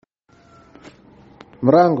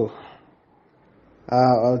Mrango.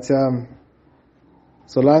 Awuthi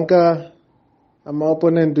Solanka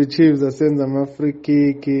ama-opponent to-Chiefs asenza ama-free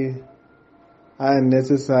kick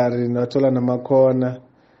unnecessary nathola namakhona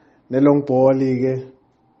ne-long ball-ke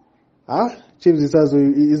Chiefs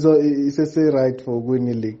isese-right for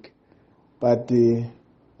ukuyina i-league but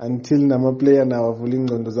until nama-player nawo avula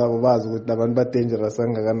ingcondo zabo bazi ukuthi labantu ba-dangerous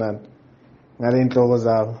kangakanani ngale inhloko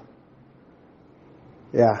zabo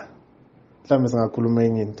mhlawumbe singakhuluma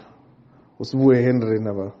enye into usibuye Henry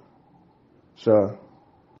naba sure.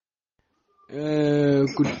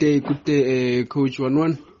 Good day, Coach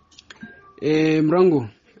 11. Mrango,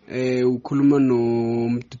 ukhuluma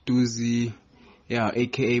nomduduzi,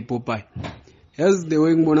 aka Popeye. As the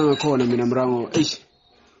way ngibona ngakhona mina Mrango,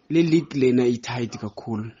 le league lena i-tight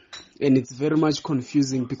kakhulu, and it's very much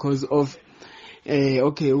confusing because of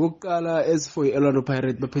okokuqala, as for Orlando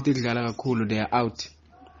Pirates baphethe kudlala kakhulu, they are out.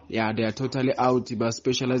 Yeah, they are totally out. But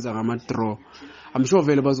specialize on draw. I'm sure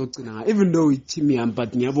vele bazogcina even though it's team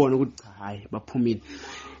but ngiyabona ukuthi hayi baphumile.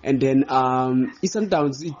 And then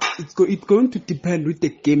Sundowns it's going to depend with the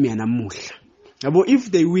game yanamuhla. Yabo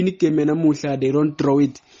if they win the game yanamuhla, they don't draw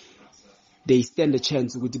it, they stand a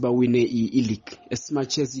chance ukuthi ba win league as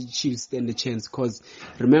much as the Chiefs stand a chance, because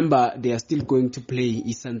remember they are still going to play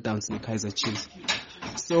Sundowns and Kaizer Chiefs.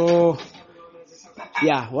 So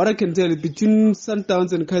what I can tell you, between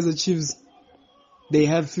Sundowns and Kaizer Chiefs, they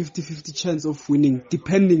have 50-50 chance of winning,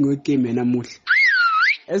 depending on game yanamuhla.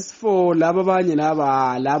 As for laba abanye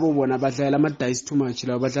labo bona badlala ama dice too much,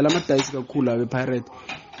 labo badlala ama dice kakhulu abe Pirate.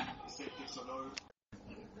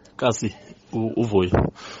 Kasi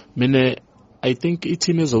uvoyo. Mina I think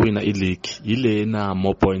i-team ezowina i-league yilena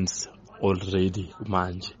more points already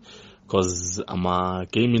manje, because ama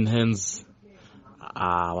game in hands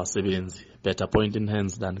awasebenzi, better point in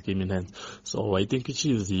hands than game in hands. So I think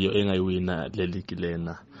i-Chiefs yiyo engayiwina le league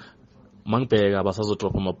lena. Mangibheka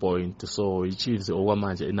basazodrop ama-point, so i-Chiefs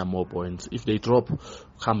okwamanje ina more points. If they drop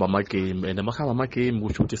kuhamba ama-game, and makhamba ama-game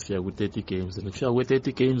kusho ukuthi sifika ku-30 games, and kufika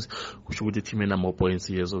ku-30 games kusho ukuthi i-team ena more points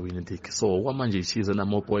yezowina i-league. So okwamanje i-Chiefs ena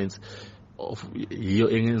more points yiyo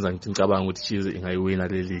engenza ngithi ngicabanga ukuthi i-Chiefs ingayiwina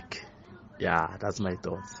le league. That's my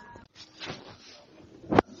thoughts.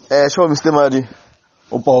 Sure Mr. Madi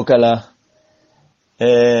upoka la.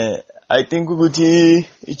 I think ukuthi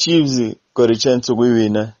i-Chiefs got a chance to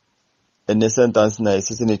win, and the Sundowns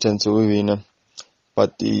nice isn't a chance to win.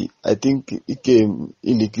 But I think it came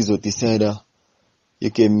in the league is what decided.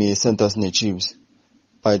 It came Sundowns and Chiefs.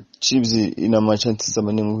 But Chiefs in a match chance to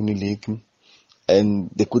win the league. And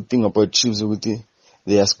the good thing about Chiefs is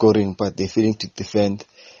they are scoring, but they're failing to defend.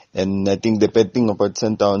 And I think the bad thing about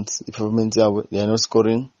Sundowns, if they are not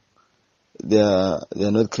scoring, they are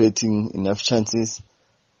not creating enough chances.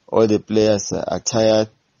 All the players are tired,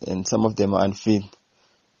 and some of them are unfit.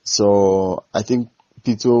 So I think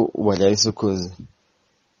Pito Wadaiso, because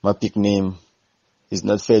my big name is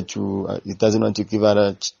not fair to, it doesn't want to give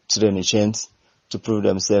other children a chance to prove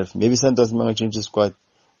themselves. Maybe Santos might change the squad,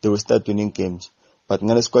 they will start winning games. But in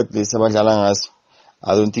the squad,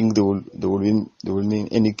 I don't think they will win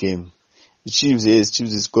any game. The Chiefs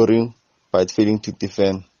is scoring, but failing to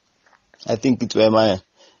defend. I think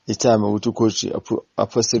it's time to coach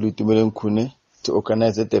Apostle Tumelen Kune to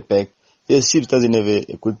organize at the back. Yes, Chiefs doesn't have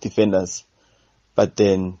a good defenders, but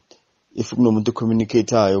then if you know to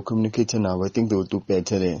communicate now, I think they will do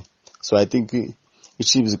better there. So I think the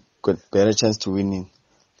Chiefs got better chance to winning,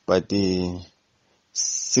 but the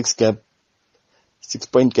 6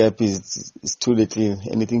 point gap is too little.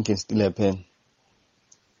 Anything can still happen.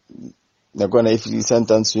 If the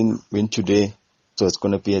Sundowns win today, so it's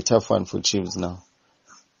gonna be a tough one for Chiefs now.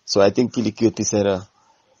 So I think Kilikio Tisera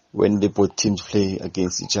when the both teams play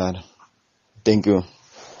against each other. Thank you.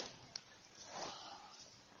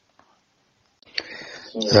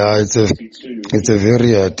 It's a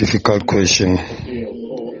very difficult question.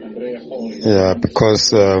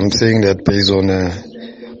 Because I'm saying that based on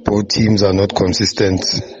both teams are not consistent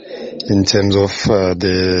in terms of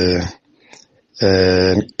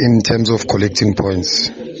in terms of collecting points,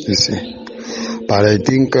 you see. But I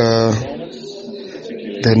think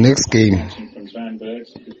the next game,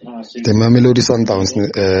 the Mamelodi Sundowns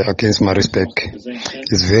against Maritzburg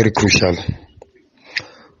is very crucial.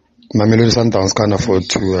 Mamelodi Sundowns can't afford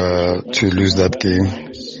to lose that game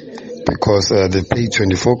because they played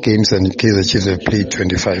 24 games and Kaizer Chiefs have played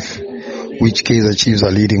 25, which Kaizer Chiefs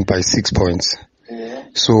are leading by 6 points.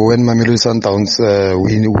 So when Mamelodi Sundowns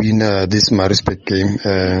win this Maritzburg game,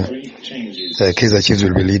 Kaizer Chiefs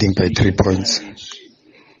will be leading by 3 points.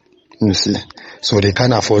 You see, so they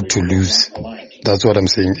can't afford to lose. That's what I'm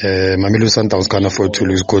saying. Mamelodi Sundowns can't afford to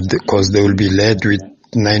lose because they will be led with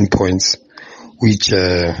 9 points, which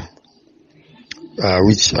I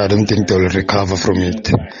don't think they'll recover from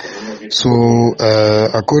it. So,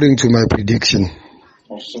 according to my prediction,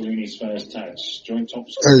 I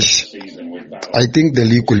think the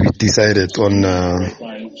league will be decided on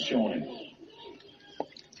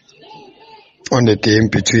the game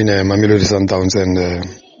between Mamelodi Sundowns and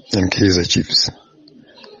Kaizer Chiefs.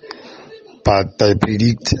 But I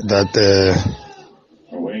predict that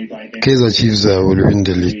Kaizer Chiefs will win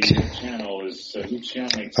the league.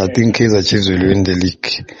 I think Kaizer Chiefs will win the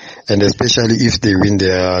league, and especially if they win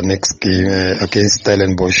their next game against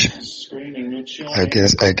Stellenbosch.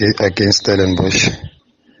 Against Stellenbosch.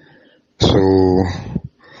 So,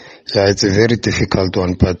 yeah, it's a very difficult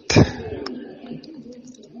one, but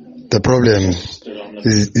the problem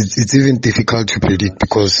is it's even difficult to predict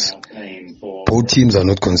because both teams are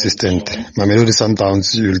not consistent. Mamelodi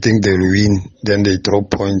Sundowns, you'll think they'll win, then they drop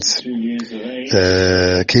points.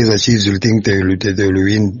 Kaizer Chiefs, you'll think they'll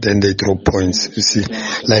win, then they drop points. You see,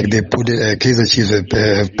 like they put Kaizer Chiefs have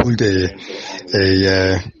pulled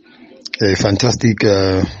a fantastic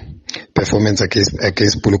performance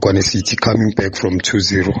against Polokwane City, coming back from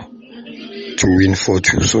 2-0 to win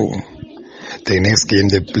 4-2. So the next game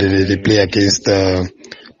they play against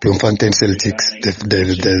Bloemfontein Celtics.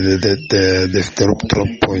 They've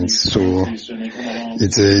dropped points. So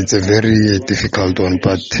it's a very difficult one.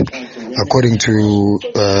 But according to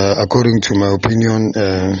my opinion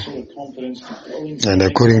and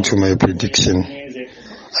according to my prediction,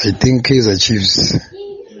 I think Kaizer Chiefs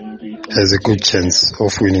has a good chance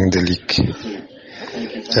of winning the league.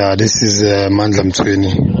 Yeah, this is Mandla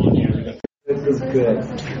Mtsweni.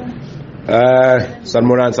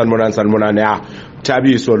 Sanmonan, yeah.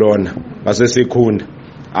 Thabiso lona basesekhunda.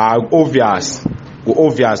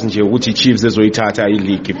 Obvious nje ukuthi Chiefs ezoyithatha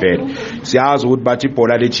ileague phela. Siyazi ukuthi bathi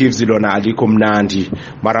ibhola le Chiefs lona alikho mnandi,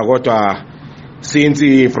 mara kodwa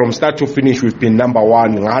since from start to finish we've been number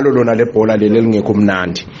 1 ngalo lona le bhola leli lingekho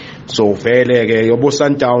mnandi. So vele ke yobo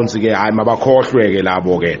Sundowns ke hayi mabakhohlwe ke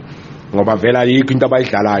labo ke ngoba vela ayikho into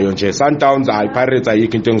abayidlalayo nje. Sundowns hayi Pirates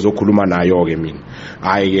ayikho into engizokhuluma nayo ke mina.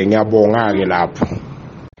 Hayi ke ngiyabonga ke lapho.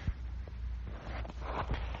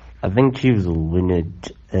 I think Chiefs will win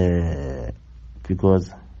it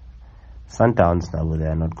because Sundowns now they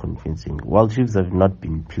are not convincing. While Chiefs have not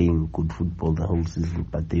been playing good football the whole season,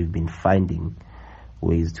 but they've been finding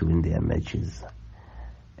ways to win their matches.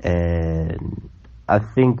 And I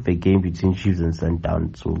think the game between Chiefs and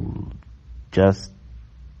Sundowns will just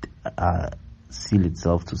seal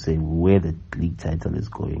itself to say where the league title is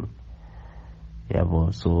going. Yeah,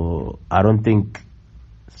 but so I don't think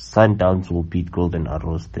Sundowns will beat Golden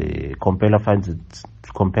Arrows. Compella finds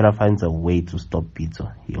a way to stop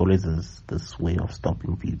Pizzo. He always has this way of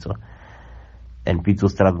stopping Pizzo. And Pizzo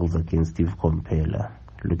struggles against Steve Compella.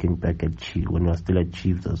 Looking back at Chiefs, when he was still at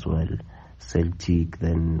Chiefs as well, Celtic,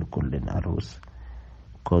 then Golden Arrows.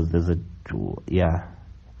 Because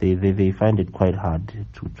they find it quite hard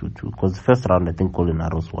to because the first round I think Golden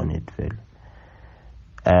Arrows won it.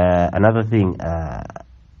 Another thing,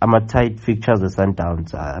 tight fixtures, the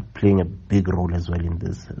Sundowns are playing a big role as well in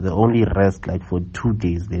this. They only rest like for 2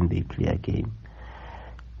 days, then they play a game.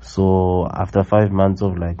 So after 5 months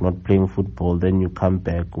of like not playing football, then you come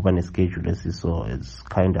back, open a schedule as you saw, it's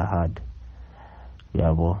kind of hard.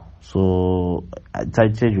 Yeah, so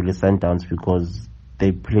tight schedule is Sundowns because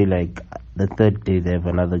they play like the third day they have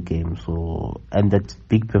another game. So and that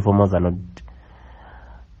big performers are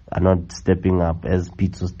not stepping up, as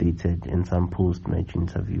Pizzo stated in some post-match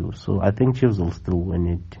interview. So I think Chiefs will still win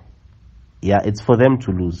it. Yeah, it's for them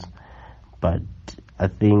to lose, but I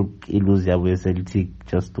think Illusia with Celtic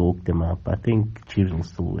just to hook them up. I think Chiefs will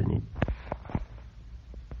still win it.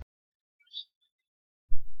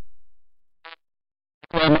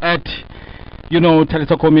 I'm at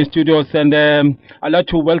Telecom Studios, and I'd like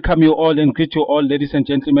to welcome you all and greet you all, ladies and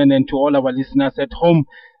gentlemen, and to all our listeners at home.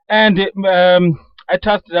 And I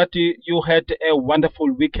trust that you had a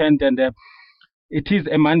wonderful weekend, and it is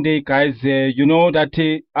a Monday, guys. You know that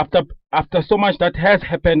after so much that has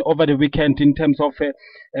happened over the weekend in terms of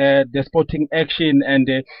the sporting action and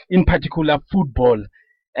in particular football,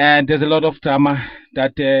 and there's a lot of drama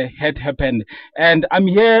that had happened, and I'm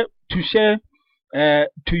here to share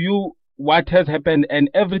to you what has happened and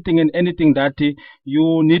everything and anything that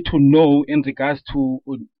you need to know in regards to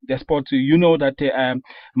the sport. You know that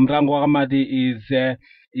Mrango Amadi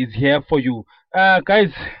is here for you.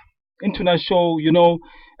 Guys, into the show,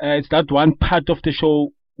 it's that one part of the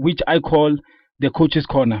show which I call the Coach's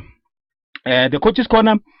Corner. The Coach's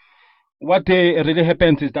Corner, what really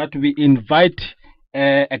happens is that we invite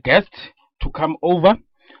a guest to come over.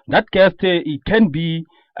 That guest, it can be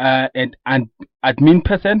an admin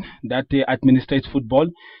person that administrates football.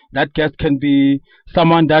 That guest can be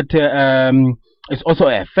someone that is also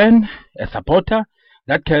a fan, a supporter.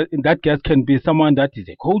 That guest can be someone that is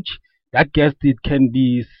a coach. That guest, it can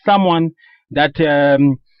be someone that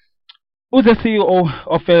who's the CEO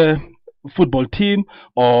of a football team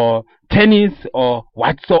or tennis or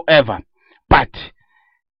whatsoever. But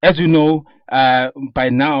as you know by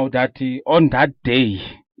now that on that day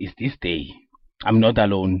is this day. I'm not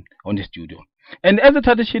alone on the studio. And as a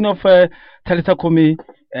tradition of Thalisa Kumi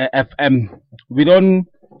FM, we don't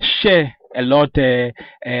share a lot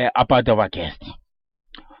about our guests.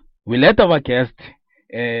 We let our guests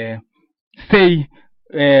say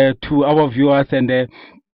to our viewers and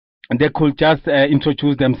they could just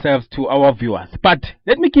introduce themselves to our viewers. But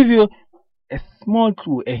let me give you a small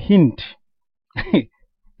clue, a hint.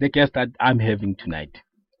 The guest that I'm having tonight.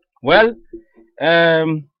 Well, as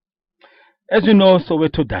you know,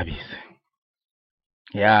 Soweto derbies.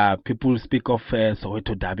 Yeah, people speak of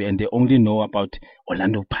Soweto derby and they only know about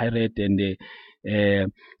Orlando Pirates and the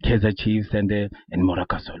Kaizer Chiefs and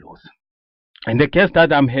Moroka Swallows. And the guest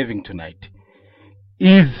that I'm having tonight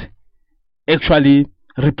is actually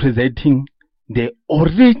representing the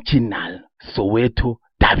original Soweto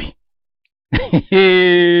derby.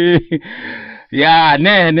 Yeah,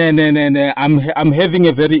 I'm having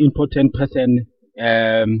a very important person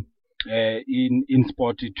in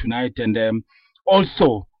sport tonight, and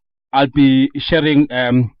also I'll be sharing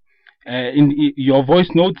in your voice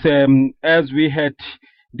notes as we had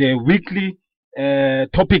the weekly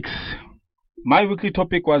topics. My weekly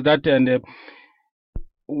topic was that, and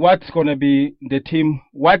what's gonna be the team?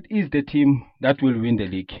 What is the team that will win the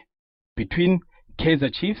league between Kaizer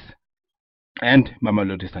Chiefs and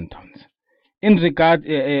Mamelodi Sundowns? In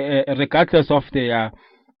regardless of their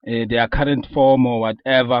current form or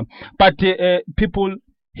whatever, but people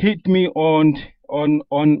hit me on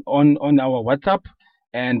our WhatsApp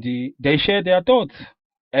and they share their thoughts,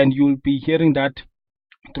 and you'll be hearing that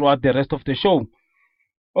throughout the rest of the show.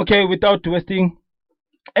 Okay, without wasting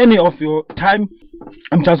any of your time,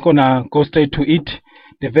 I'm just gonna go straight to it,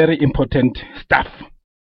 the very important stuff.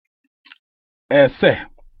 Sir,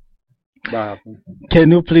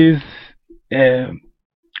 can you please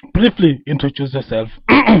briefly introduce yourself?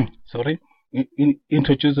 Sorry,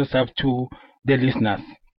 introduce yourself to the listeners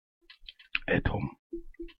at home.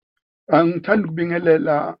 Ngithanda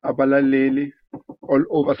ukubingelela abalaleli all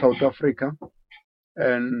over South Africa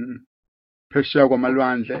and phesheya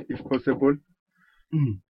kwamalwandle if possible.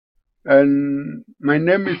 And my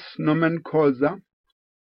name is Norman Khoza.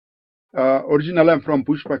 Originally I'm from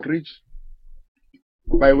Bushbuck Ridge.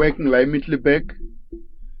 By working like Middelburg.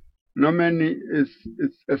 Norman is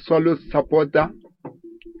a Swallows supporter.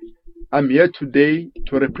 I'm here today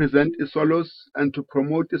to represent the Swallows and to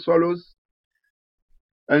promote the Swallows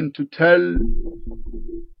and to tell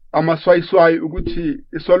Amaswaiswai ukuthi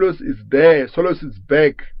Swallows is there, Swallows is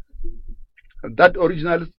back. That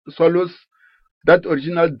original Swallows, that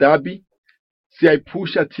original derby,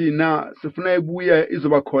 siyayipusha thina sifuna ibuya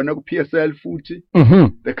izoba khona ku PSL futhi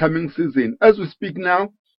the coming season. As we speak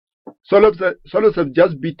now, Swallows have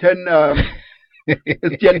just beaten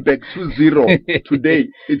Steenberg 2-0 today.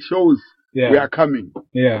 It shows we are coming.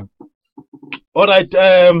 Yeah. All right.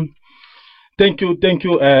 Thank you,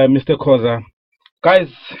 Mr. Khoza. Guys,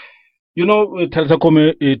 you know, Thalisa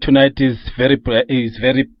Kumi tonight is very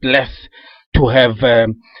blessed to have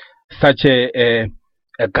such a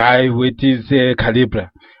guy with his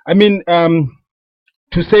caliber. I mean,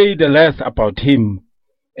 to say the less about him,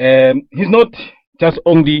 he's not just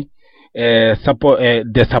only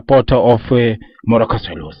the supporter of Moroka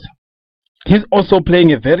Swallows. He's also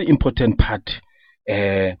playing a very important part,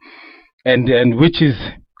 and which is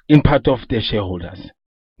in part of the shareholders.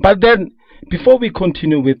 But then, before we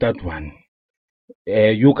continue with that one,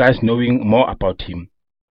 you guys knowing more about him,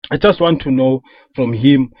 I just want to know from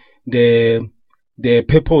him the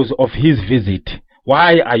purpose of his visit.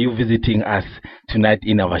 Why are you visiting us tonight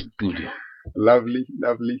in our studio? Lovely.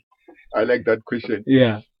 I like that question.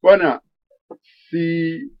 Yeah. Bona,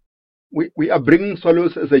 see, we are bringing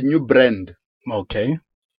Swallows as a new brand. Okay.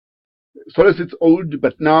 Swallows is old,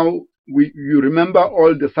 but now you remember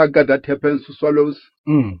all the saga that happens to Swallows.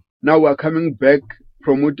 Now we are coming back,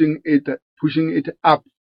 promoting it, pushing it up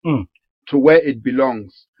to where it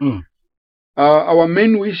belongs. Our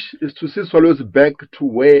main wish is to see Swallows back to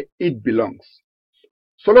where it belongs.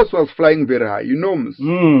 Swallows was flying very high, you know.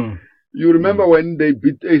 You remember when they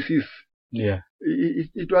beat Aces Yeah.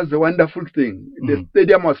 It was a wonderful thing. The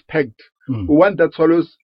stadium was packed. We want that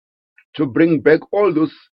Swallows to bring back all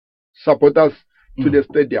those supporters to the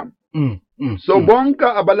stadium. So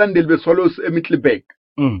bonka abalandeli be-Swallows eMiddelburg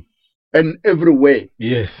and everywhere.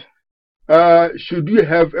 Yes. Should you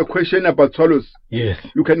have a question about Swallows? Yes.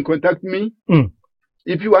 You can contact me.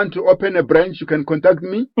 If you want to open a branch, you can contact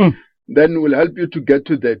me. Then we'll help you to get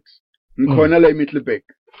to that. EMiddelburg.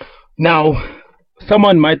 Now,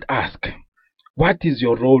 someone might ask, what is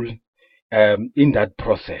your role in that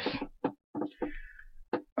process?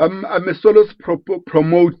 I'm a Swallows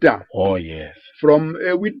promoter. Oh, yes. From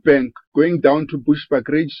Witbank going down to Bushbuck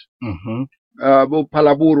Ridge,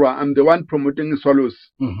 Palaburwa, I'm the one promoting Swallows.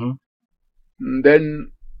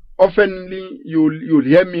 Then oftenly you'll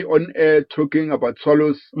hear me on air talking about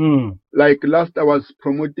Swallows. Like last I was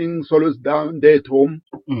promoting Swallows down there at home,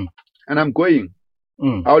 and I'm going.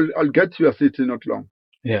 I'll get to your city not long.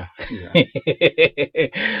 Yeah.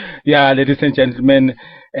 Yeah, ladies and gentlemen,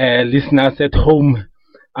 listeners at home,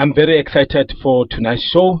 I'm very excited for tonight's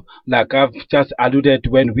show, like I've just alluded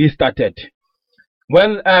when we started.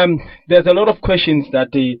 Well, there's a lot of questions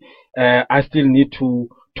that I still need to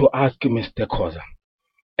ask Mr. Khoza.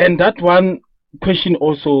 And that one question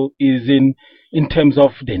also is in terms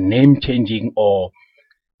of the name changing, or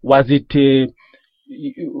was it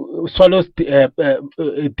Swallows did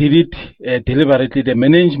it deliberately, the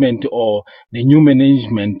management or the new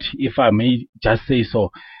management, if I may just say so,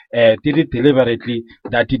 did it deliberately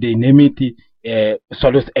that they name it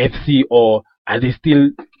Swallows FC, or are they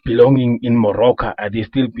still belonging in Morocco? Are they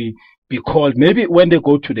still be called, maybe when they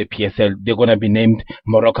go to the PSL, they're going to be named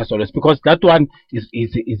Morocco Swallows, because that one is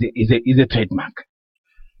a trademark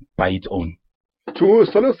by its own. To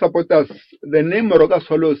Swallows supporters, the name Morocco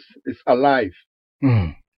Swallows is alive.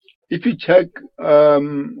 If you check,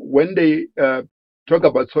 when they talk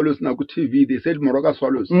about Swallows Naku TV, they said Morocco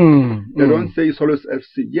Swallows. They don't say Swallows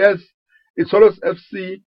FC. Yes, it's Swallows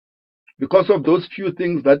FC because of those few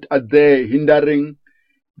things that are there hindering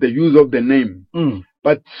the use of the name.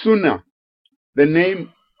 But sooner, the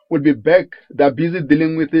name will be back. They're busy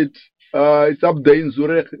dealing with it. It's up there in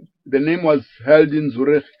Zurich. The name was held in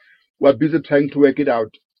Zurich. We're busy trying to work it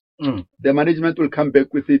out. The management will come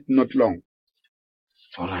back with it not long.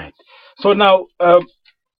 All right. So now,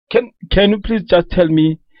 can you please just tell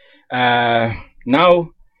me, now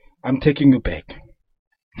I'm taking you back.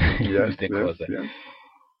 Yes, Mr. Khoza. yes.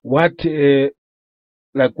 What is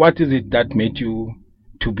it that made you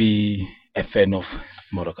to be a fan of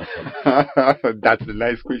Morocco Swallows? That's a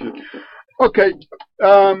nice question. Okay.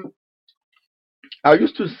 I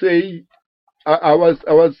used to say I was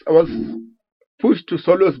pushed to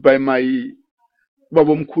Swallows by my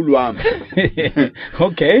Babomkhulu wami.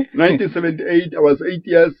 Okay. 1978, I was 8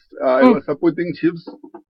 years. I was supporting Chiefs.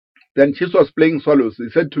 Then Chiefs was playing Swallows. He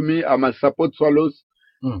said to me, I must support Swallows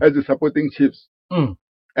as a supporting Chiefs. And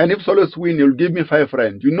if Swallows win, you'll give me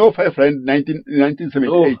R5. You know R5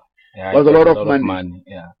 1978 was a lot of money.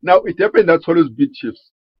 Yeah. Now it happened that Swallows beat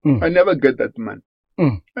Chiefs. I never get that money.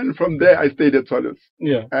 And from there I stayed at Swallows.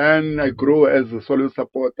 Yeah. And I grew as a Swallows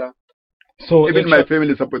supporter. So even my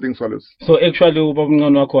family supporting Swallows. So actually,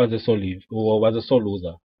 Ubabungano was a Swallows, or was a sole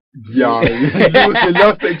loser. Yeah, he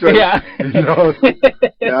lost actually. Yeah. He lost.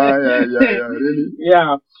 Yeah, really.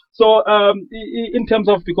 Yeah. So in terms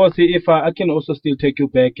of, because if I can also still take you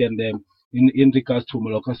back and in regards to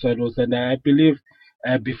Morocco Swallows, and I believe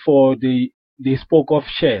before they spoke of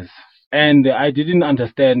shares, and I didn't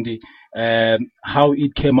understand how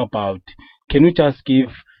it came about. Can you just give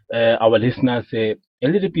our listeners a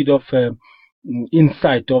little bit of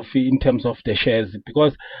insight in terms of the shares?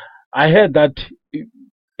 Because I heard that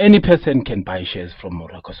any person can buy shares from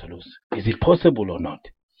Morocco Swallows. Is it possible or not?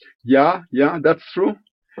 Yeah, that's true.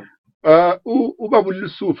 Ubabul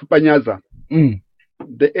Yusuf Panyaza,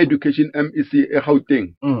 the education MEC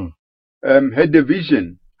Gauteng, had the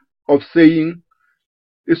vision of saying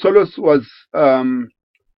Swallows was a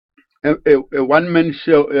one-man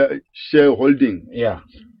shareholding. Yeah.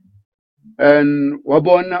 And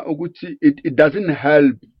wabona ukuthi it doesn't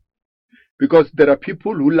help, because there are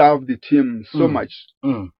people who love the team so much.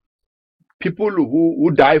 People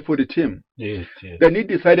who die for the team. Yes. Then he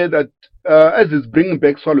decided that as it's bringing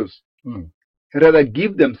back Swallows, rather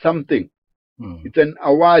give them something. It's an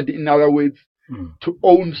award, in other words, to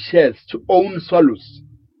own shares, to own Swallows.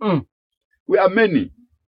 We are many.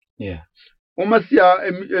 Yeah. Umasia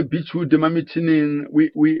Beachwood meeting,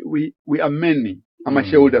 we are many. I'm a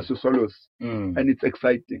shareholder to Swallows, and it's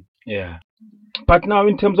exciting. Yeah. But now,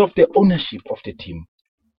 in terms of the ownership of the team,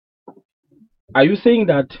 are you saying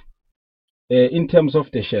that in terms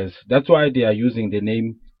of the shares, that's why they are using the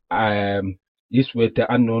name is with the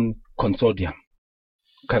unknown consortium.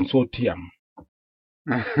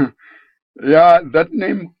 Yeah, that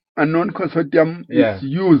name, unknown consortium, is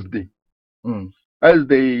used as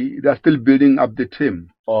they are still building up the team.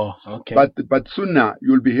 Oh, okay. But sooner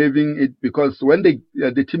you'll be having it, because when the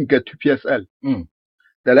team get to PSL,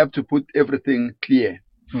 they'll have to put everything clear.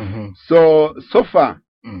 So far,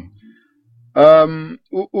 Bablu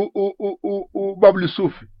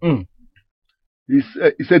Sufi,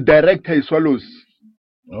 he's a director in Swallows.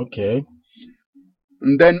 Okay.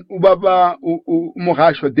 And then Ubaba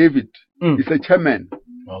Mohasho David is a chairman.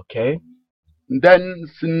 Okay. And then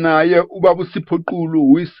Sinaye Ubabu Sipotulu,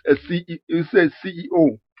 who is a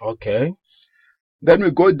CEO. Okay. Then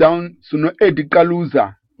we go down to Eddie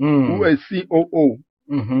Kaluza, who is COO.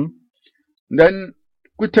 Then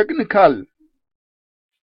we technical.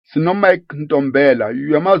 Sino Mike Ntombela.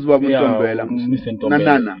 You must have Ntombela.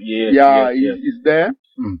 Nanana. Yes. Is there.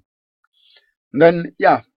 Then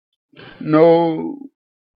no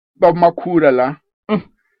Bob Makura la.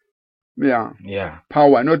 Yeah.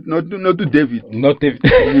 Power, not to David. Not David.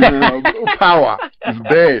 Power is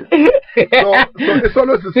there. So it's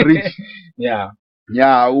always rich. Yeah.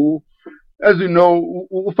 As you know,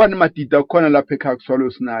 Ufani Matita, Konala Pekak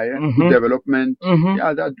Solos Naya, development.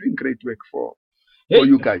 Yeah, they're doing great work for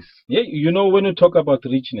you guys. Yeah, you know, when you talk about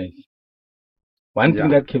richness, one thing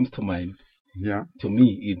that comes to mind, to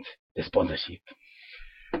me, it's the sponsorship.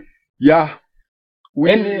 Yeah.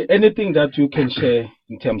 Anything that you can share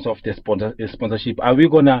in terms of the sponsorship? Are we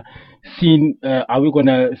gonna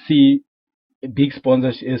see a big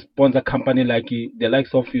sponsor company like the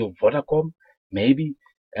likes of your Vodacom, maybe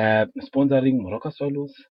sponsoring Moroka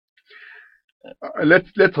Swallows?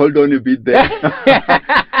 Let's hold on a bit there.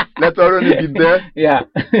 Let's hold on a bit there. Yeah.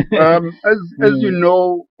 As you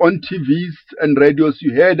know, on TVs and radios,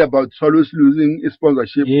 you heard about Swallows losing a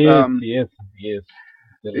sponsorship. Yes.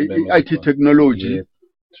 IT technology. Yes,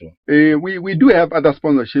 true. We do have other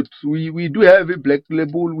sponsorships. We do have a Black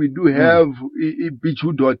Label. We do have a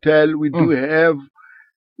Beachwood Hotel. We do have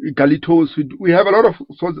Galitos. We have a lot of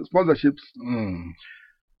sponsorships.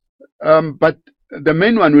 But the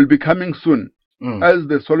main one will be coming soon. As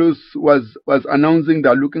the Swallows was announcing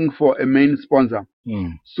they're looking for a main sponsor.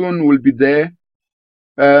 Soon will be there.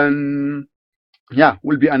 And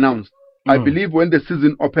will be announced. I believe when the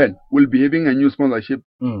season opens, we'll be having a new sponsorship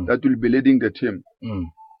that will be leading the team.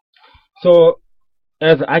 So,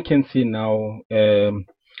 as I can see now,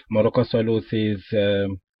 Moroka Swallows is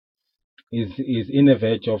in the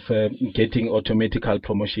verge of getting automatical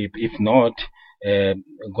promotion. If not,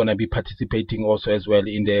 gonna be participating also as well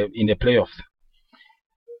in the playoffs.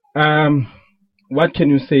 What can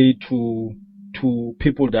you say to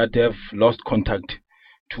people that have lost contact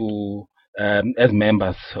to as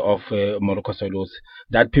members of Moroka Swallows,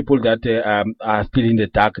 that people that are still in the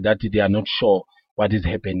dark, that they are not sure what is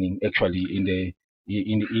happening actually in the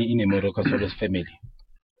Moroka Swallows family?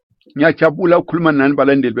 Ngiyajabula ukukhuluma nani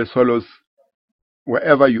balandeli beSwallows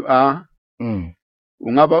wherever you are.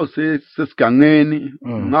 Ungaba usesigangeni,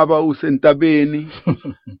 ungaba usentabeni.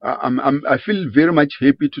 I feel very much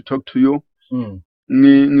happy to talk to you.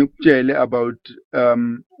 Ngikutshele about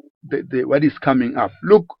what is coming up.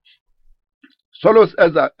 Look, Swallows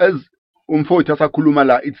as umfowethu asakhuluma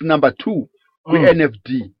la, it's number 2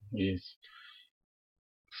 kwi-NFD. Yes.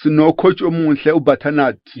 Sino coach omuhle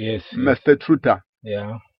uBathanat. Yes. Mr. Truter.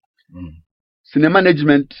 Yeah. Sine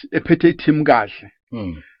management ephethe team kahle.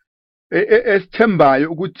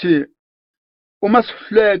 Esithembayo ukuthi uma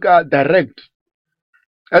sihleka direct,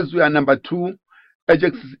 as we are number 2,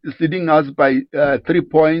 Ajax is leading us by 3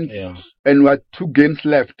 points, and we have 2 games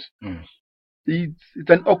left. It's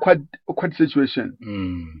an awkward situation.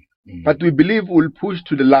 But we believe we'll push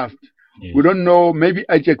to the last. We don't know, maybe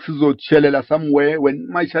Ajax is chalela somewhere. When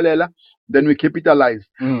my chalela, then we capitalize.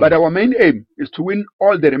 But our main aim is to win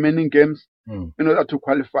all the remaining games in order to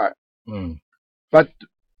qualify. But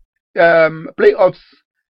playoffs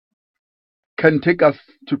can take us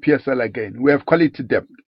to PSL again. We have quality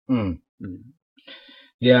depth.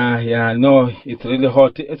 Yeah, no, it's really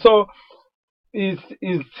hot. So, is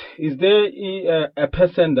there a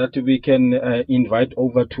person that we can invite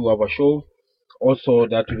over to our show, also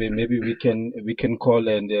that maybe we can call,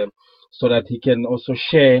 and so that he can also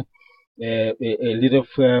share a little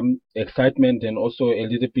of excitement and also a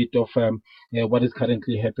little bit of what is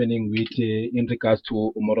currently happening with in regards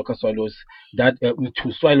to Moroka Swallows, that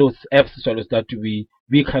to Swallows, FC Swallows that we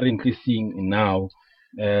currently seeing now.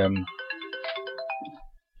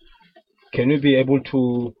 Can we be able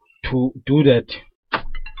to do that,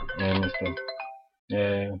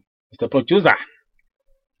 Mr. Producer?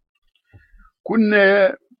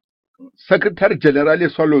 Kune Secretary General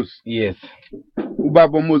Swallows. Yes.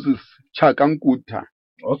 Ubaba Moses Chakankuta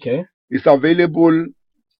Okay. is available.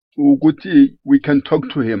 Uguti, we can talk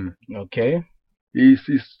to him. Okay. He's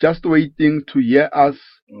just waiting to hear us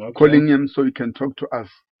calling him so he can talk to us.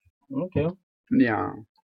 Okay. Yeah.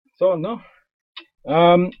 So no,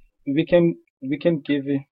 we can give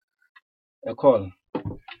a call.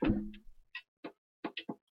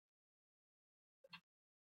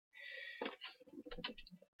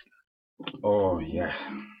 Oh yeah.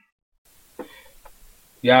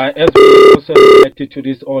 Yeah, as we also connected to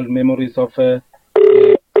these old memories of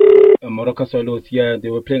Moroka Swallows. Yeah, they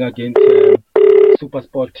were playing against Super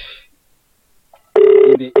Sport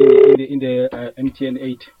in the MTN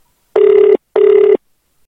 8.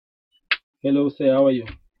 Hello, sir. How are you?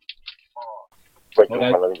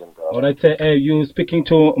 All right, sir. You speaking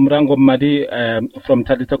to Mrango Madi from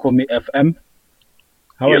Talitakomi FM.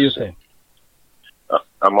 How are you, sir?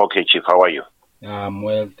 I'm okay, Chief. How are you?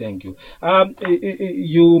 Well, thank you.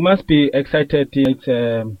 You must be excited with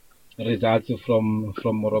results from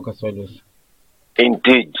Moroka Swallows.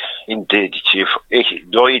 Indeed, Chief.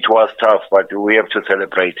 Though it was tough, but we have to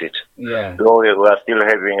celebrate it. Yeah. Though we are still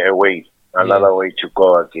having another way to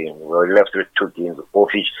go again. We're left with 2 games, of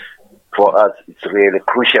which for us it's really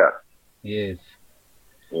crucial. Yes.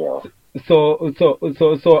 Yeah. So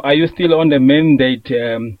are you still on the mandate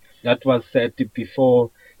that was set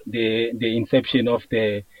before the inception of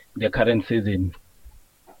the current season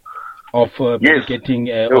of yes. getting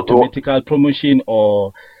automatical promotion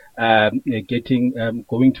or getting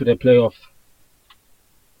going to the playoffs?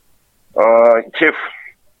 Chief,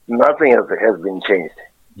 nothing has been changed.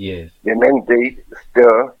 Yes. The mandate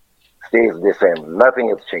still stays the same. Nothing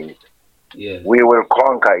has changed. Yes. We will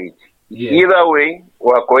conquer it. Yes. Either way,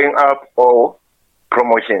 we're going up or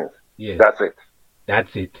promotions. Yes. That's it.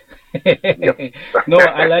 That's it. No,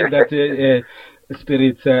 I like that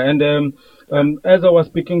spirit. And as I was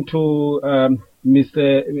speaking to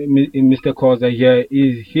Mr. Khoza here,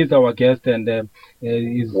 he's our guest and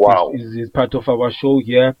he's part of our show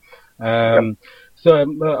here. So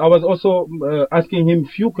I was also asking him a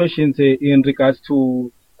few questions in regards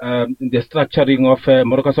to the structuring of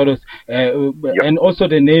Moroka Swallows, and also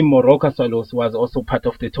the name Moroka Swallows was also part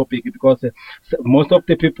of the topic because most of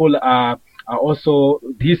the people are also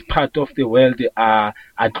this part of the world are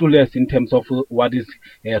clueless in terms of what is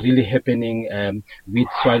really happening with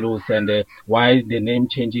Swallows and why the name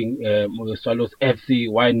changing Swallows FC,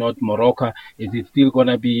 why not Moroka? Is it still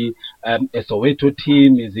gonna be a Soweto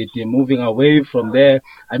team? Is it moving away from there?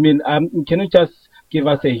 I mean, can you just give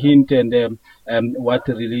us a hint and what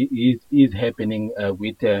really is happening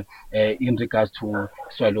with in regards to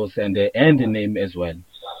Swallows and the name as well?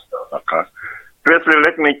 Okay. Firstly,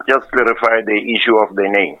 let me just clarify the issue of the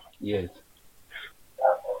name. Yes.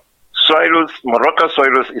 Swallows, Moroka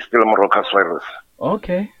Swallows is still Moroka Swallows.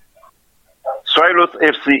 Okay. Swallows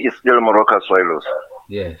FC is still Moroka Swallows.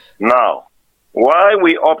 Yes. Now, why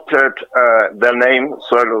we opted the name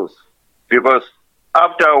Swallows? Because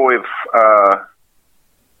after we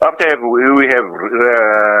have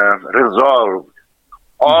resolved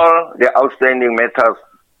all the outstanding matters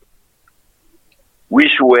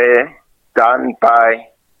which were done by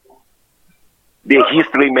the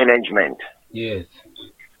history management. Yes.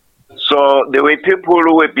 So there were people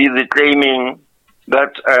who were busy claiming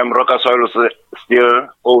that Moroka Swallows still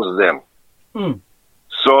owes them.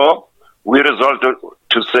 So we resolved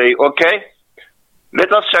to say, okay,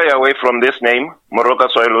 let us shy away from this name, Moroka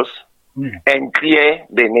Swallows, and clear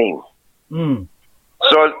the name.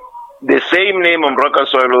 So the same name, Moroka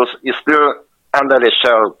Swallows, is still under the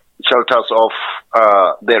shelters of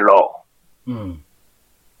the law.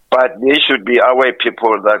 But they should be aware,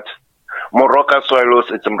 people, that Moroka Swallows,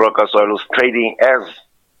 it's Moroka Swallows trading as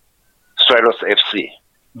Swallows FC.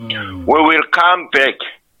 We will come back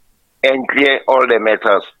and clear all the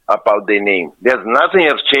matters about the name. There's nothing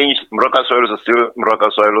has changed. Moroka Swallows is still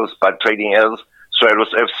Moroka Swallows, but trading as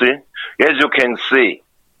Swallows FC. As you can see,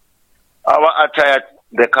 our attire,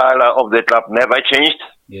 the color of the club never changed.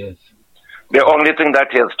 Yes. The only thing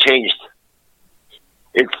that has changed,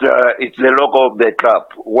 it's the logo of the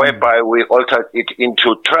club, whereby we altered it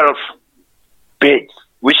into 12 pages,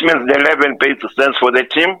 which means the 11 page stands for the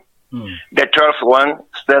team. The 12th one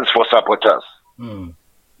stands for supporters. Then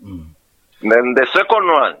the second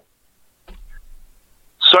one,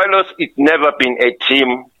 Swallows, it's never been a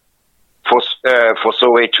team for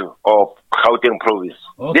Soweto or Gauteng province.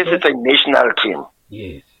 Okay. This is a national team.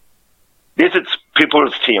 Yes. This is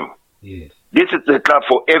people's team. Yes. This is a club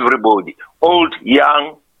for everybody, old,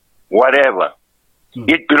 young, whatever.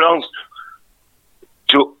 It belongs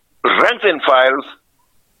to ranks and files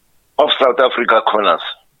of South Africa corners.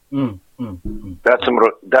 That's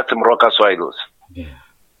Moroka Swallows. Yeah.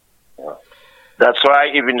 That's why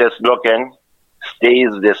even the slogan stays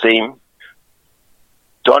the same.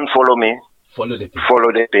 Don't follow me. Follow the page.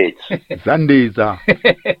 Follow the page. Zandiza.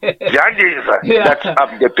 Zandiza. Yeah. That's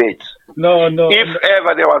up the page. No. If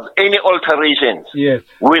ever there was any alterations, Yes.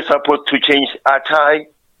 we're supposed to change attire,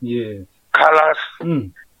 Yes.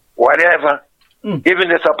 colors, whatever. Even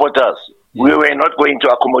the supporters. We were not going to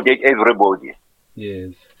accommodate everybody.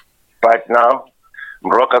 Yes. But now,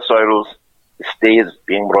 Moroka Swallows stays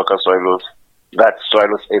being Moroka Swallows. That's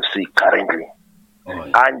Swallows FC currently.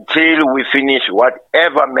 Until we finish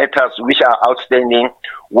whatever matters which are outstanding,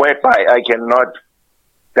 whereby I cannot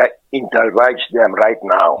indulge them right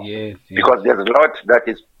now. Yes. Because there's a lot that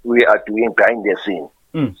is we are doing behind the scene.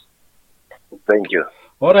 Thank you.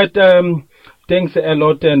 All right. Thanks a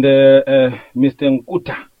lot, and Mr.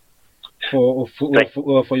 Nkuta,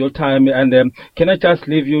 for your time. And can I just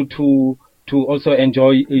leave you to also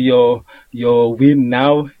enjoy your win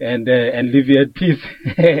now and leave you at peace?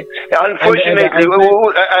 Unfortunately,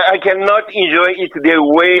 I cannot enjoy it the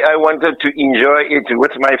way I wanted to enjoy it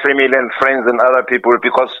with my family and friends and other people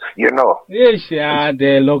because, Yes,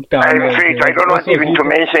 the lockdown. I'm afraid I don't want even to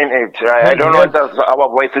mention it. I don't want our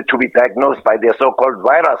voices to be diagnosed by the so-called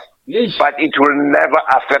virus. Yes. But it will never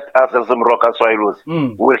affect us as Moroka Swallows.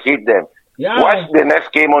 We'll hit them. Yeah. Watch the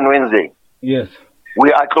next game on Wednesday. Yes.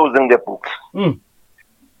 We are closing the books.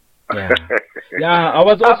 Yeah, I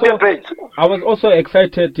was also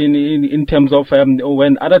excited in terms of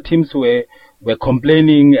when other teams were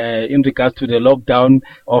complaining in regards to the lockdown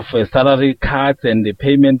of salary cuts and the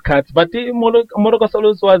payment cuts, but Moroka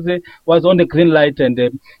Swallows was on the green light and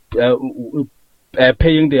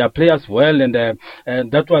paying their players well, and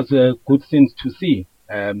that was a good thing to see.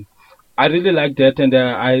 I really like that, and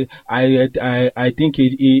I think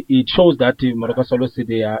it shows that Moroka Swallows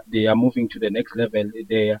they are moving to the next level.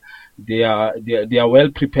 They are well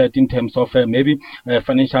prepared in terms of maybe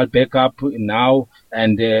financial backup now,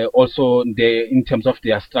 and also in terms of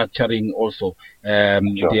their structuring also. They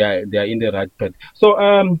are in the right path. So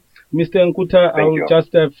Mr. Nkuta, I will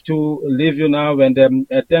just have to leave you now, and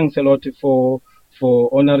thanks a lot for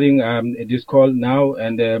honoring this call now,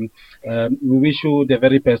 and we wish you the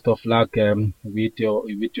very best of luck with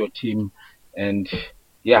your team, and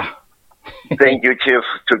yeah. Thank you, Chief,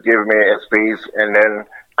 to give me a space, and then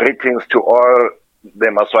greetings to all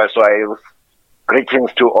the Maswai.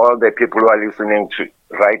 Greetings to all the people who are listening to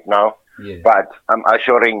right now. Yes. But I'm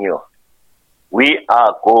assuring you, we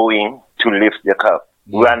are going to lift the cup.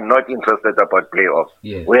 Yes. We are not interested about playoffs.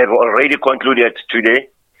 Yes. We have already concluded today.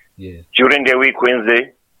 Yes. During the week,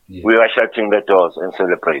 Wednesday, we are shutting the doors and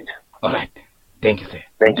celebrate. All right. Thank you, sir.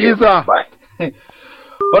 Thank you. Bye.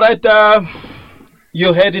 All right.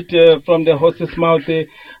 You heard it from the horse's mouth.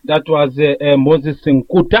 That was Moses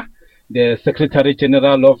Nkuta, the Secretary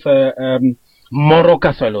General of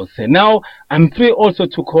Moroka Swallows. Now, I'm free also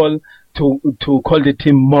to call the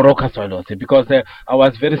team Moroka Swallows, because I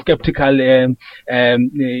was very skeptical in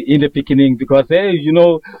the beginning, because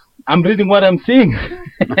I'm reading what I'm seeing.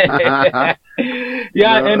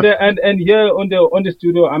 Yeah, and here on the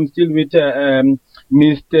studio, I'm still with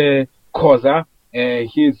Mr. Koza.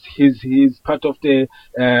 He's part of the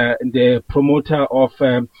promoter of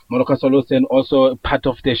Moroka Swallows, and also part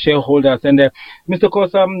of the shareholders. And Mr.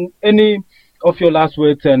 Koza, any of your last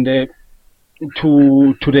words and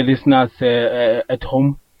to the listeners at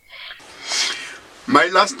home? My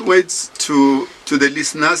last words to the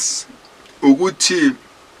listeners, ukuthi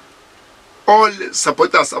all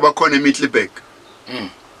supporters abakhona eMiddelburg,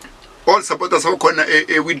 all supporters abakhona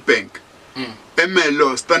eWitbank,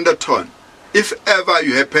 Emelo, Standerton, if ever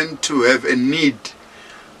you happen to have a need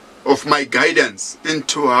of my guidance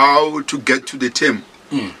into how to get to the team,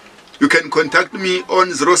 you can contact me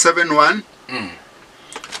on 071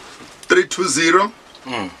 320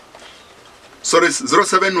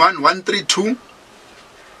 071 132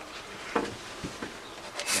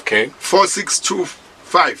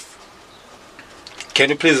 4625. Can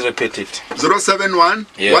you please repeat it? 071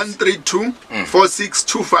 132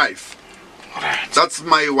 4625. Right. That's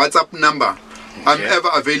my WhatsApp number. I'm ever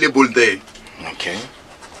available there. Okay.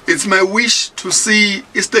 It's my wish to see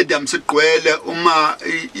stadium sigcwele uma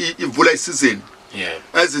ivula season. Yeah.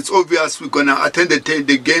 As it's obvious, we're gonna attend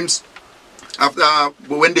the games after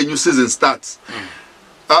when the new season starts.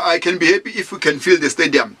 I can be happy if we can fill the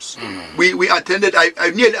stadiums. We attended.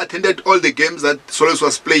 I nearly attended all the games that Swallows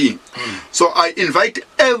was playing. So I invite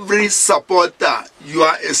every supporter. You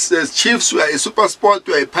are a Chiefs, you are a Super Sport,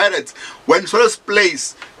 you are a Pirates. When Swallows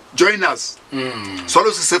plays, Join us.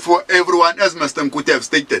 Solos is for everyone, as Mr. Nkuti have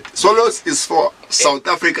stated. Solos is for South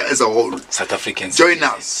Africa as a whole. South Africans. Join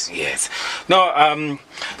us. Yes. No,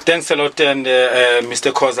 thanks a lot, and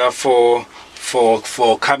Mr. Khoza,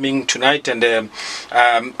 for coming tonight, and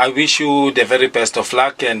I wish you the very best of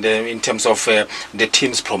luck, and in terms of the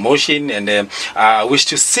team's promotion, and I wish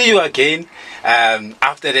to see you again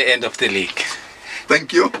after the end of the league.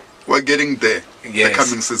 Thank you. We're getting there. Yes. The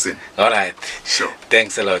coming season. All right. Sure.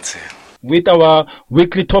 Thanks a lot, sir. With our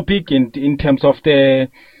weekly topic in terms of the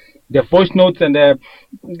voice notes, and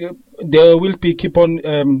they will be keep on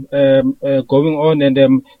going on, and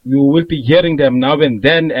you will be hearing them now and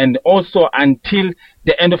then, and also until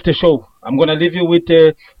the end of the show. I'm going to leave you with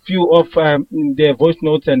a few of the voice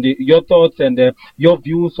notes and your thoughts and your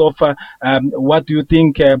views of what do you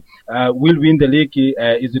think will win the league.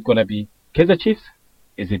 Is it going to be Kaizer Chiefs?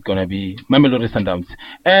 Is it going to be Mamelodi Sundowns?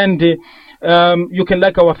 And you can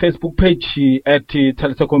like our Facebook page at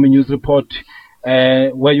Talisakome News Report,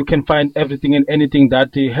 where you can find everything and anything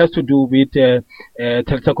that has to do with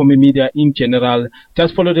Talisakome Media in general.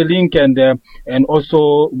 Just follow the link, and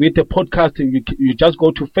also with the podcast, you just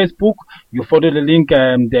go to Facebook, you follow the link,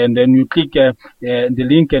 and then you click the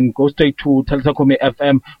link and go straight to Talisakome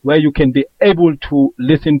FM, where you can be able to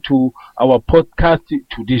listen to our podcast,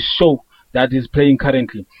 to this show that is playing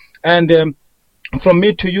currently. And from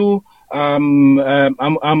me to you, I'm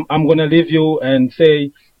gonna leave you and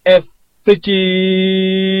say F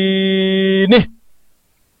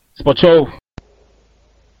Sport Show.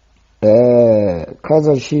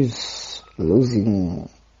 Kaizer Chiefs losing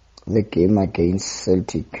the game against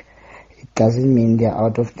Celtic, it doesn't mean they're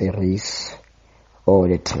out of the race or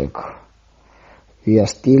the track. We are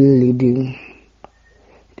still leading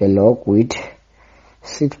the log with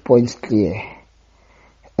 6 points clear,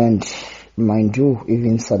 and mind you,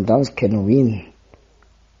 even Sundowns can win,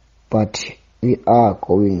 but we are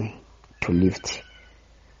going to lift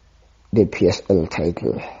the PSL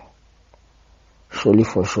title. Surely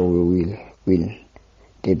for sure we will win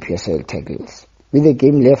the PSL titles. With the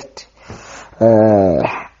game left,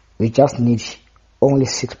 we just need only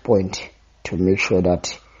 6 points to make sure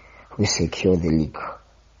that we secure the league.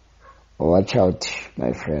 Watch out,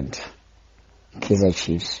 my friend. Kaizer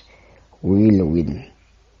Chiefs will win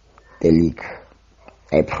the league.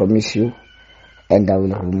 I promise you, and I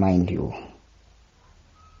will remind you.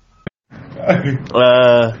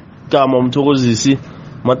 Kama Mthokozisi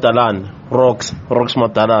Matalane, Rocks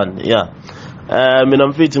Matalane, yeah. Mina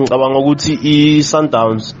mfethu ngicabanga ukuthi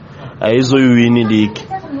i-Sundowns ayizoyiwina i-league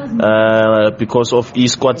because of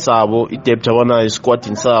i-squad sabo, i-depth abanayo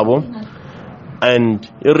i-squad sabo, and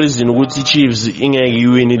i-reason ukuthi i-Chiefs ingeke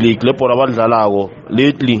iwin i-league le ball abadlalako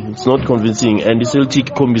lately it's not convincing, and i-Celtic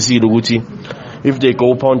ikhombisile ukuthi if they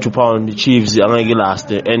go pound to pound, i-Chiefs angeke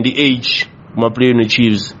last, and the age kuma-player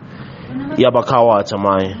ne-Chiefs iyabakhawatsha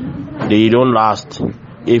manje, they don't last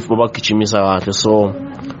if babagijimisa kahle. So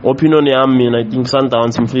opinion yami mina, I think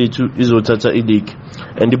Sundowns mfethu izothatha i-league,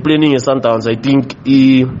 and the planning ye-Sundowns I think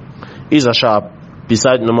is a sharp,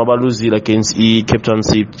 beside noma baluzile against i-Cape Town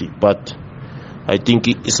City, but I think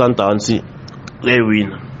i-Sundowns they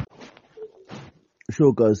win.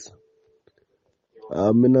 Sure guys,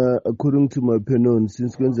 mina according to my opinion,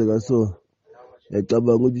 since kwenzeka so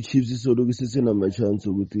ngiyacabanga ukuthi i-Chiefs isoloku isesenama-chance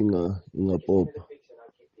ukuthi ingapopa.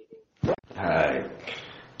 Hi,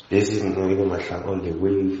 this is Noel Mahlang all the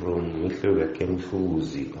way from Withlova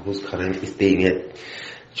Kemfuzi, who's currently staying at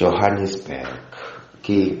Johannesburg.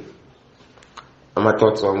 Okay, my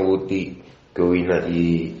thoughts on what the going at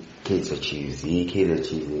the Kaizer Chiefs. The Kaizer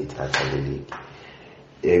Chiefs ithatha le league.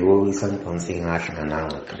 Yebo i-Sundowns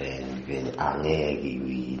ingahlangana grand vele angeke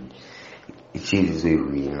iwin. I-Chiefs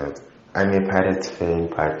iwina. I'm a Pirates fan,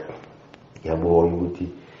 but ngiyabona ukuthi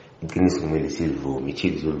iqiniso kumele silivuma,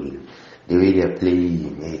 i-Chiefs will win. The way they are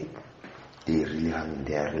playing, they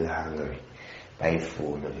are really hungry.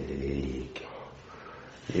 Bayifuna vele le league.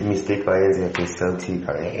 Le mistake bayenze against Celtic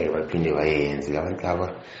angeke baphinde bayenze. Abantu laba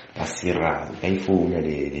basira, bayifuna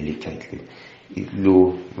le league title.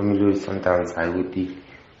 Lo Mamelodi Sundowns hayi ukuthi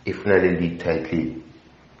ifuna le league title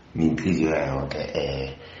nenhliziyo yayo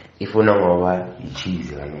ke ifuna ngoba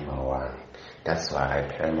i-Chiefs number 1. That's why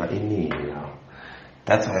prima iningi now.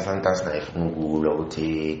 That's why Sundowns nayifuna ukulwa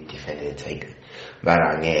ukuthi defend the title, but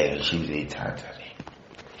angeke i-Chiefs uyithatha le.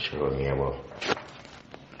 Sure ngiyabona.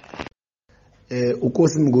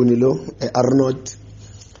 Ukosi Mnguni lo Arnold,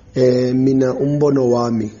 mina umbono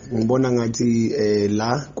wami ngibona ngathi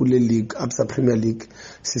la kule league, Absa Premier League,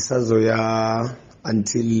 sisazoya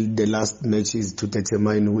until the last matches to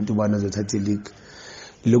determine ukuthi ubani uzothatha league.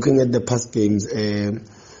 Looking at the past games,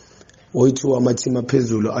 oyi-2 ama-team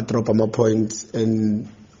aphezulu adrop ama-points, and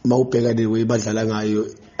mawubheka the way badlala ngayo,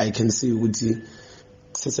 I can see ukuthi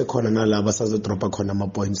sesekhona nalaba sazodropa khona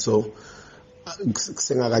ama-points. So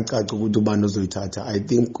sengakacaci ukuthi ubani ozoyithatha. I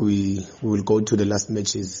think we will go to the last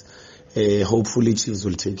matches. Hopefully Chiefs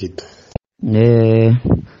will take it. Yeah,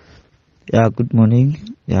 good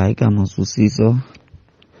morning. Yeah, I am Susiso.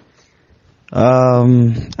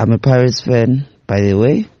 I'm a Pirates fan, by the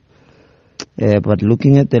way. But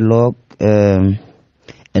looking at the log,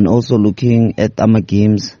 and also looking at our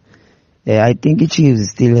games, I think the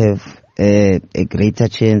Chiefs still have a greater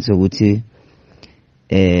chance of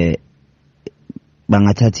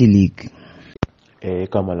bangathathi league.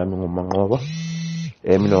 Igama lami nguManqoba.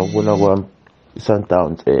 Mina ngokubona kwami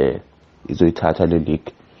iSundowns izoyithatha le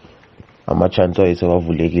league. Ama-chance ayise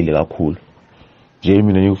bavulekile kakhulu. Nje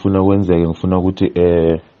mina ngifuna kwenzeke, ngifuna ukuthi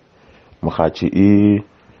Mhathi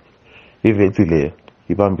ivethi le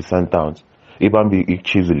ibambe iSundowns, ibambe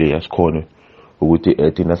iChiefs le yasikhona ukuthi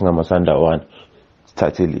thina singama-Sundown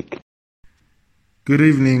sithathe league. Good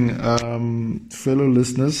evening, fellow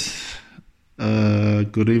listeners.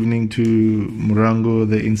 Good evening to Murango,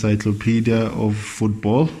 the encyclopedia of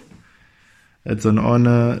football. It's an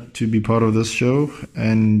honor to be part of this show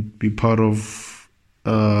and be part of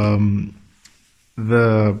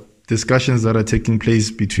the discussions that are taking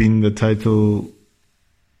place between the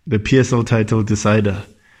PSL title decider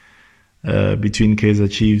between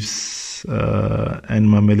Kaizer Chiefs and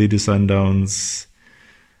Mamelodi Sundowns.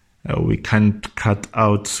 We can't cut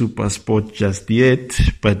out Super Sport just yet,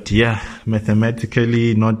 but yeah,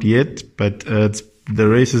 mathematically not yet, but the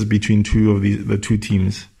race is between the two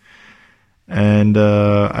teams. And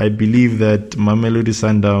I believe that Mamelodi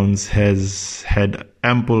Sundowns has had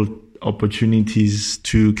ample opportunities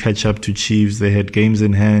to catch up to Chiefs. They had games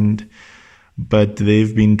in hand, but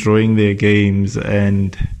they've been drawing their games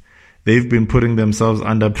and they've been putting themselves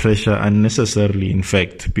under pressure unnecessarily, in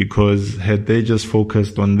fact, because had they just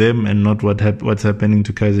focused on them and not what's happening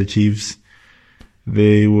to Kaizer Chiefs,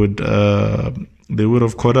 they would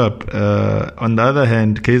have caught up. On the other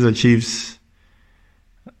hand, Kaizer Chiefs,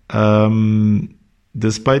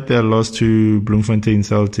 despite their loss to Bloemfontein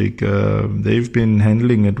Celtic, they've been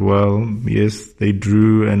handling it well. Yes, they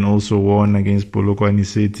drew and also won against Polokwane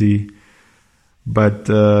City. But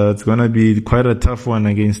it's going to be quite a tough one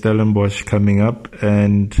against Stellenbosch coming up.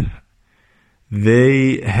 And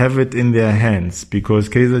they have it in their hands because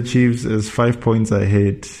Kaizer Chiefs is 5 points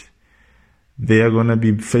ahead. They are going to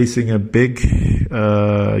be facing a big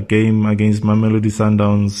game against Mamelodi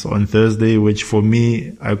Sundowns on Thursday, which for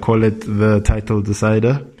me, I call it the title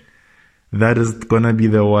decider. That is going to be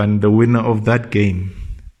the one. The winner of that game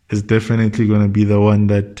is definitely going to be the one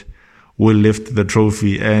that will lift the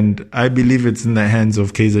trophy. And I believe it's in the hands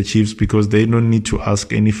of Kaizer Chiefs because they don't need to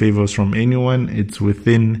ask any favors from anyone. It's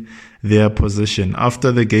within their position.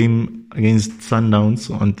 After the game against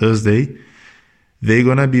Sundowns on Thursday, they're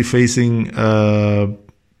going to be facing, I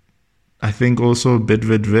think also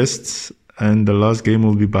Bedford West, and the last game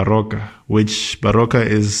will be Baroka, which Baroka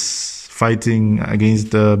is fighting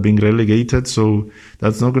against being relegated. So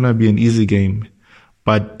that's not going to be an easy game.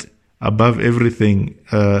 But above everything,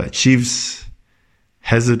 Chiefs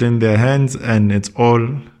has it in their hands and it's all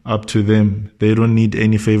up to them. They don't need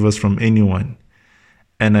any favors from anyone.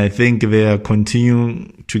 And I think they are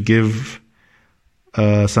continuing to give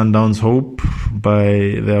Sundowns hope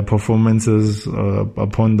by their performances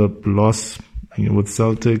upon the loss with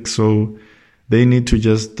Celtic. So they need to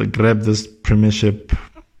just grab this premiership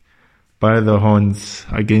by the horns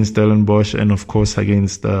against Stellenbosch and of course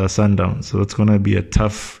against Sundowns. So it's going to be a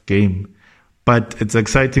tough game. But it's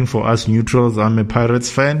exciting for us neutrals. I'm a Pirates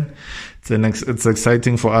fan. It's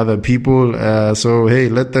exciting for other people. So hey,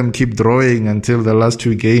 let them keep drawing until the last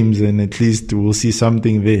two games and at least we'll see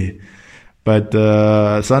something there. But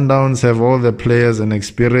Sundowns have all the players and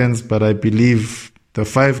experience, but I believe the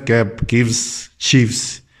 5 gap gives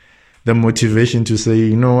Chiefs the motivation to say,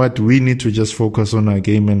 you know what, we need to just focus on our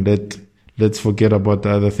game and let's forget about the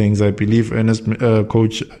other things. I believe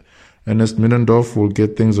Coach Ernest Middendorf will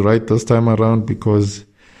get things right this time around because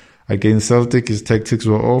against Celtic, his tactics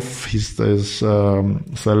were off. His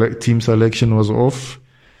team selection was off.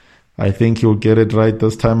 I think he'll get it right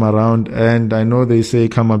this time around. And I know they say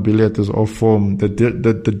Kamabiliat is off form.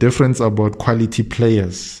 The difference about quality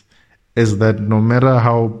players is that no matter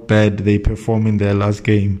how bad they perform in their last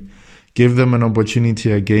game, give them an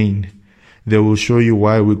opportunity again. They will show you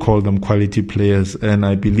why we call them quality players. And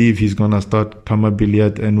I believe he's going to start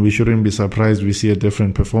Kamabiliat, and we shouldn't be surprised we see a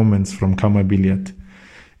different performance from Kamabiliat.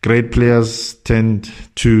 Great players tend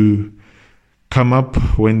to come up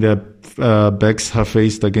when their backs are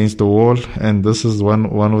faced against the wall, and this is one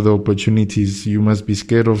of the opportunities. You must be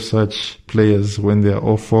scared of such players when they are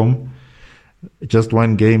off form. Just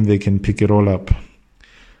one game, they can pick it all up.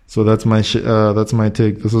 So that's my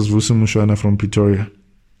take. This is Vusi Mushwana from Pretoria.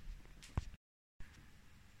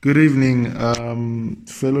 Good evening,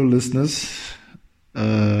 fellow listeners.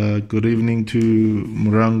 Good evening to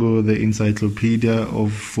Murango, the encyclopedia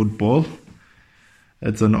of football.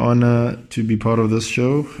 It's an honor to be part of this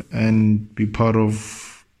show and be part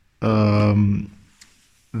of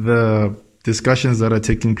the discussions that are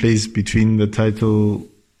taking place between the PSL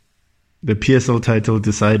title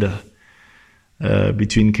decider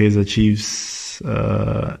between Kaizer Chiefs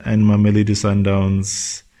and Mamelodi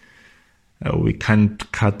Sundowns. We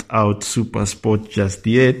can't cut out Super Sport just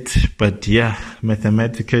yet, but yeah,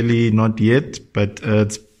 mathematically not yet, but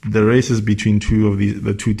the race is between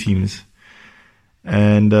the two teams.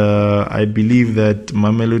 And I believe that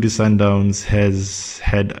Mamelodi Sundowns has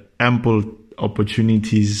had ample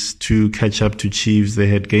opportunities to catch up to Chiefs. They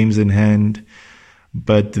had games in hand,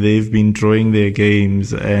 but they've been drawing their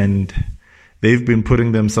games and they've been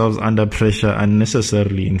putting themselves under pressure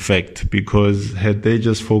unnecessarily, in fact, because had they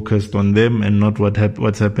just focused on them and not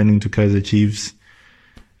what's happening to Kaizer Chiefs,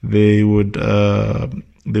 they would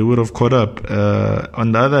have caught up.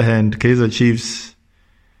 On the other hand, Kaizer Chiefs,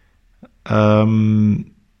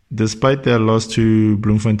 despite their loss to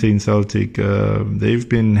Bloemfontein Celtic, they've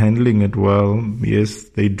been handling it well. Yes,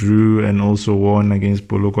 they drew and also won against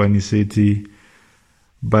Polokwane City.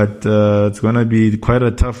 But it's going to be quite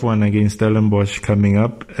a tough one against Stellenbosch coming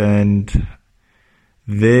up. And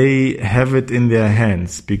they have it in their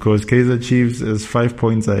hands because Kaizer Chiefs is 5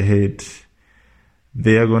 points ahead.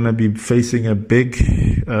 They are going to be facing a big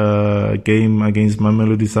game against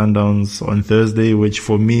Mamelodi Sundowns on Thursday, which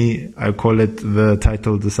for me, I call it the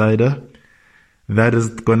title decider. That is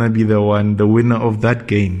going to be the one. The winner of that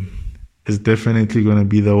game is definitely going to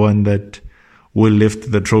be the one that will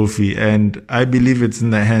lift the trophy. And I believe it's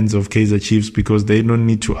in the hands of Kaizer Chiefs because they don't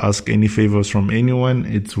need to ask any favors from anyone.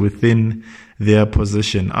 It's within their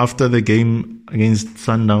position. After the game against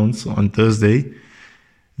Sundowns on Thursday,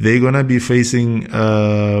 they're going to be facing,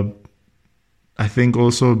 I think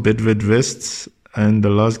also Bidvest West, and the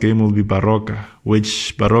last game will be Baroka,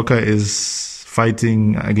 which Baroka is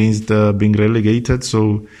fighting against being relegated.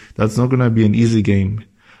 So that's not going to be an easy game.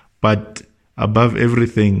 But above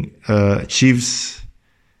everything, Chiefs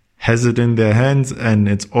has it in their hands and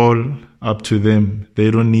it's all up to them. They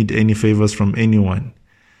don't need any favors from anyone.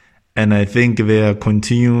 And I think they are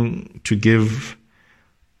continuing to give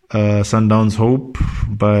Sundowns hope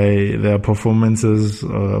by their performances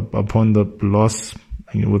upon the loss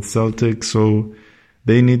with Celtic. So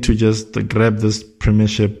they need to just grab this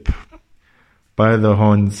premiership by the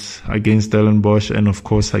horns against Stellenbosch and of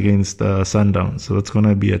course against Sundowns. So it's going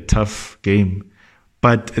to be a tough game.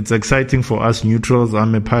 But it's exciting for us neutrals.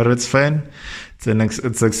 I'm a Pirates fan.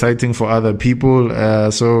 It's exciting for other people.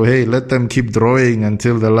 So hey, let them keep drawing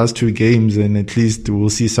until the last two games and at least we'll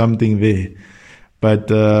see something there. But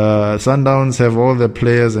Sundowns have all the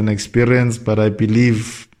players and experience, but I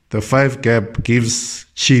believe the 5 gap gives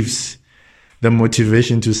Chiefs the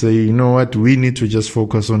motivation to say, you know what, we need to just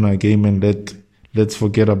focus on our game and let's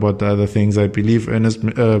forget about the other things. I believe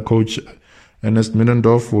Coach Ernest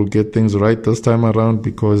Middendorf will get things right this time around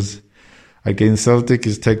because against Celtic,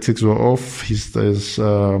 his tactics were off. His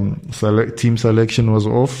team selection was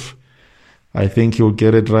off. I think he'll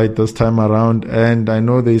get it right this time around. And I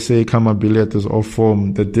know they say Kama Billiat is off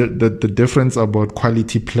form. The difference about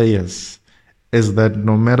quality players is that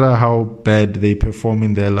no matter how bad they perform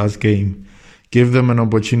in their last game, give them an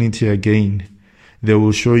opportunity again. They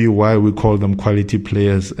will show you why we call them quality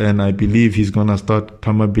players. And I believe he's going to start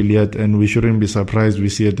Kama Billiat, and we shouldn't be surprised we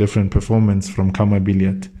see a different performance from Kama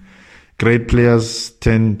Billiat. Great players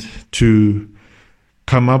tend to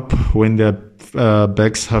come up when their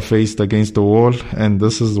backs are faced against the wall, and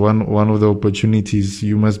this is one of the opportunities.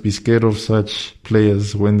 You must be scared of such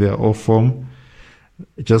players when they're off form.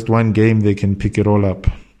 Just one game, they can pick it all up.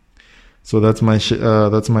 So that's my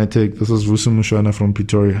take. This is Vusi Mushwana from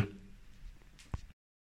Pretoria.